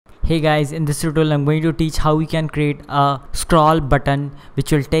Hey guys, in this tutorial I'm going to teach how you can create a scroll button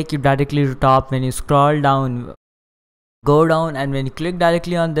which will take you directly to top. When you scroll down, go down, and when you click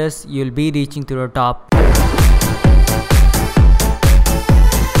directly on this, you'll be reaching to the top.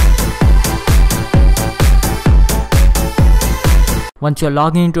 Once you're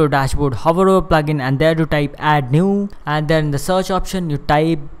logging into a dashboard, hover over plugin and there to type add new, and then in the search option you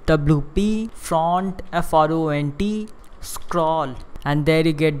type Wpfront F-R-O-N-T scroll, and there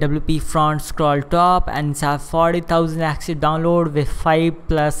you get Wpfront scroll top, and it's have 40,000 active download with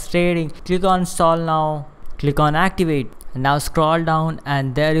 5+ rating. Click on install now, click on activate, and now scroll down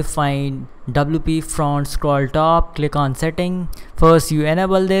and there you find Wpfront scroll top. Click on setting. First you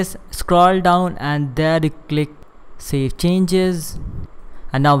enable this, scroll down and there you click save changes,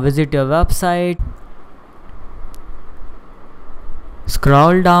 and now visit your website,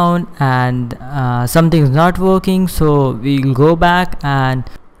 scroll down, and something is not working, so we'll go back, and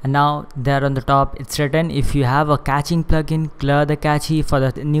now there on the top it's written if you have a caching plugin, clear the cache for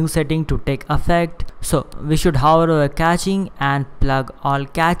the new setting to take effect. So we should hover over caching and plug all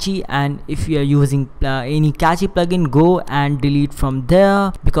cache, and if you are using any cache plugin, go and delete from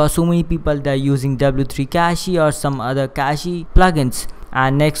there, because so many people they're using W3 cache or some other cache plugins.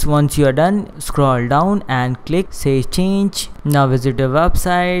 And next, once you are done, scroll down and click save change. Now visit your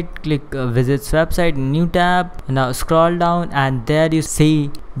website, click visits website, new tab, and now scroll down and there you see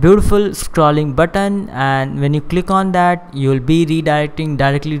beautiful scrolling button, and when you click on that you will be redirecting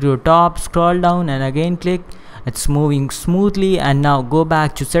directly to the top. Scroll down and again click, it's moving smoothly. And now go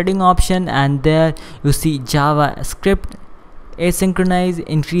back to setting option and there you see JavaScript asynchronize,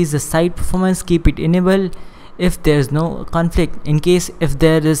 increase the site performance, keep it enabled if there is no conflict. In case if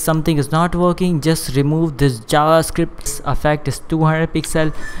there is something is not working, just remove this JavaScript. Effect is 200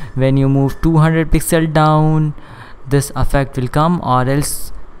 pixel. When you move 200 pixel down, this effect will come, or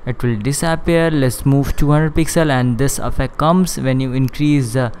else it will disappear. Let's move 200 pixel and this effect comes. When you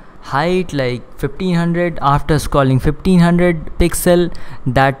increase the height like 1500, after scrolling 1500 pixel,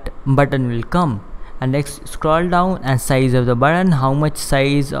 that button will come. And next scroll down and size of the button, how much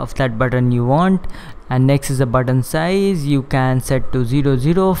size of that button you want. And next is the button size, you can set to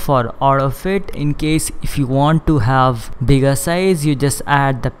 00 for auto fit. In case if you want to have bigger size, you just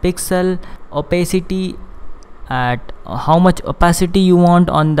add the pixel opacity at how much opacity you want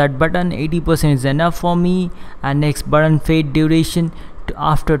on that button. 80% is enough for me. And next, button fade duration,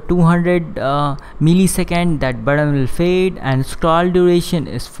 after 200 millisecond that button will fade, and scroll duration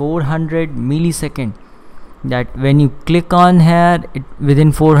is 400 millisecond, that when you click on here,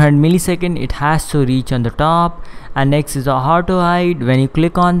 within 400 millisecond it has to reach on the top. And next is the auto hide. When you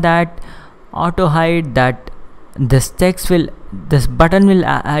click on that auto hide, that this button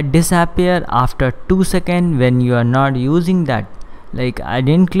will disappear after 2 seconds when you are not using that. Like I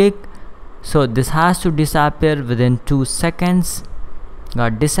didn't click, so this has to disappear within 2 seconds.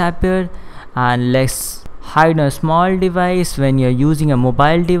 Got disappeared. And let's hide a small device. When you're using a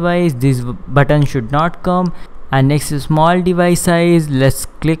mobile device, this button should not come. And next is small device size. Let's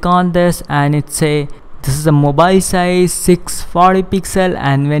click on this and it say this is a mobile size 640 pixel,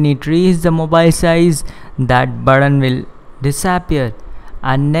 and when it reaches the mobile size, that button will disappear.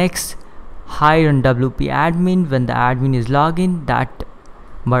 And next, hide on WP admin. When the admin is login, that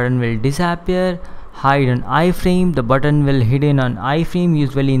button will disappear. Hide on iframe, the button will hidden on iframe,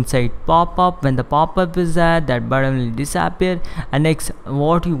 usually inside pop-up. When the pop-up is there, that button will disappear. And next,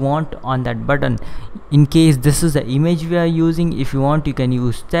 what you want on that button. In case this is the image we are using, if you want you can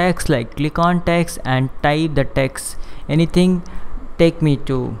use text, like click on text and type the text anything, take me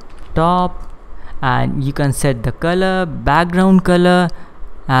to top, and you can set the color, background color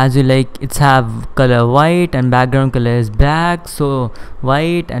as you like. It's have color white and background color is black, so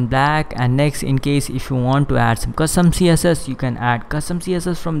white and black. And next, in case if you want to add some custom CSS, you can add custom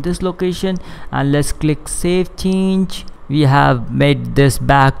CSS from this location. And let's click save change. We have made this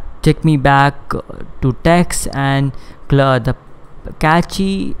back, take me back to text, and clear the cache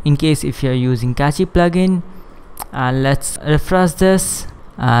in case if you're using cache plugin. And let's refresh this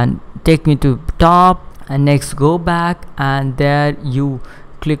and take me to top. And next, go back and there you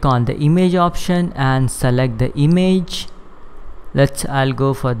click on the image option and select the image. I'll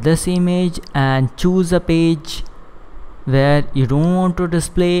go for this image and choose a page where you don't want to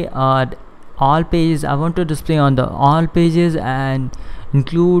display or all pages. I want to display on the all pages and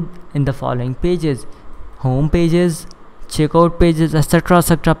include in the following pages: home pages, checkout pages,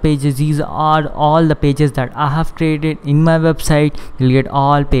 etc pages. These are all the pages that I have created in my website. You'll get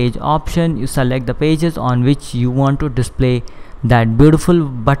all page option. You select the pages on which you want to display that beautiful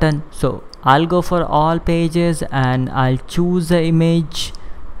button. So I'll go for all pages and I'll choose the image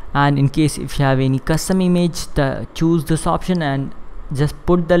And in case if you have any custom image, choose this option and just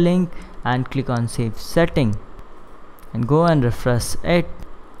put the link and click on save setting and go and refresh it,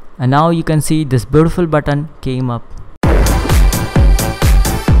 and now you can see this beautiful button came up.